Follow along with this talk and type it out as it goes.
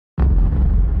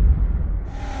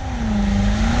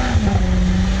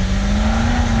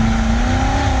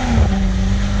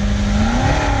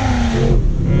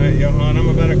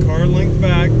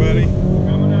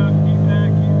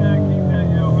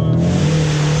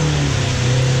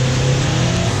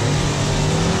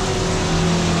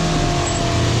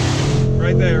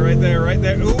there, right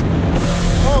there. Ooh.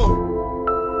 Oh!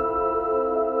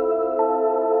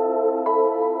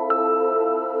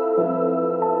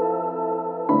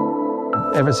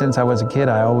 Ever since I was a kid,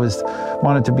 I always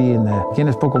wanted to be in the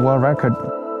Guinness Book of World Records.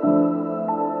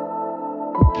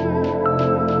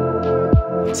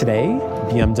 Today,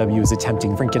 BMW is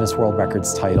attempting for Guinness World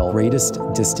Records title, greatest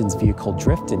distance vehicle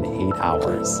drift in 8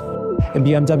 hours. And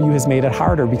BMW has made it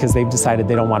harder because they've decided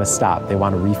they don't want to stop. They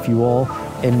want to refuel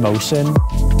in motion.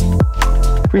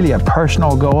 Really a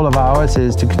personal goal of ours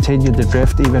is to continue the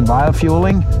drift even while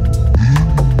fueling.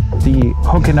 The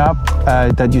hooking up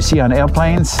that you see on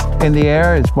airplanes in the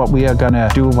air is what we are going to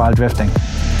do while drifting.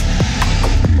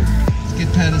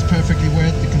 Skid pad is perfectly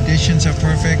wet, the conditions are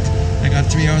perfect. I got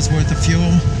 3 hours worth of fuel.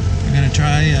 I'm going to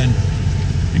try and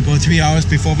go 3 hours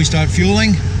before we start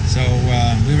fueling. So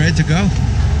we're ready to go.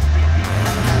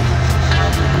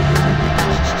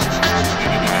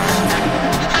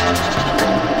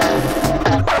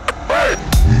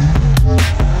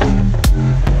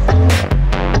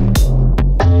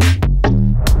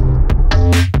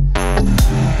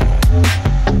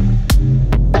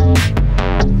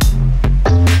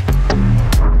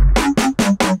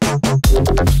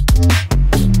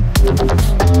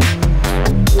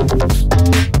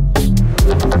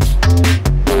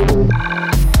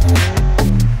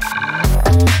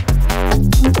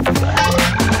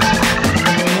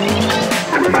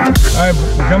 Alright,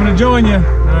 we're coming to join you.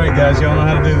 Alright guys, y'all know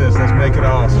how to do this. Let's make it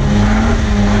awesome.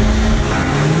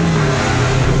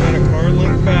 Try to car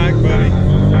link back, buddy.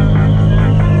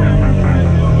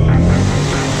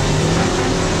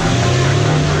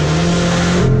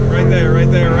 Right there, right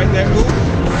there, right there. Ooh.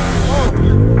 Oh.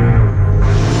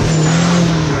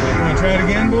 Want to try it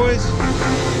again, boys?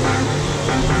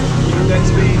 Keep that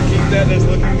speed, keep that, that's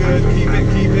looking good. Keep it,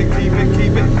 keep it, keep it,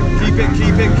 keep it, keep it,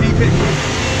 keep it, keep it.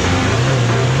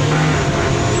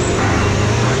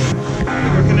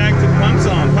 We're connected, pumps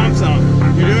on, pumps on.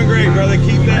 You're doing great, brother.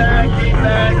 Keep that. Keep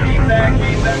that, keep that,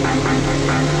 keep that.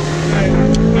 Okay.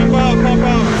 Pump out, pump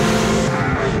out.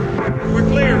 We're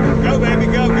clear. Go, baby,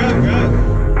 go, go, go.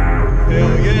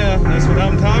 Hell yeah, that's what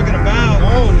I'm talking about.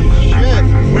 Holy shit.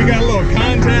 We got a little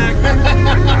contact.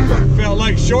 Felt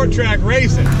like short track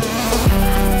racing.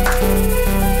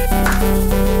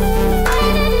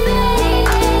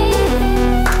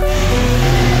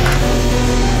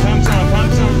 Pumps on,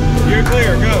 pumps on. You're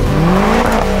clear, go.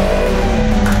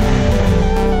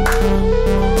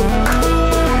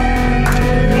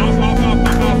 Off, off, off,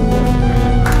 off, off.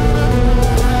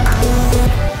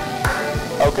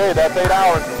 Okay, that's 8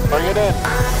 hours. Bring it in.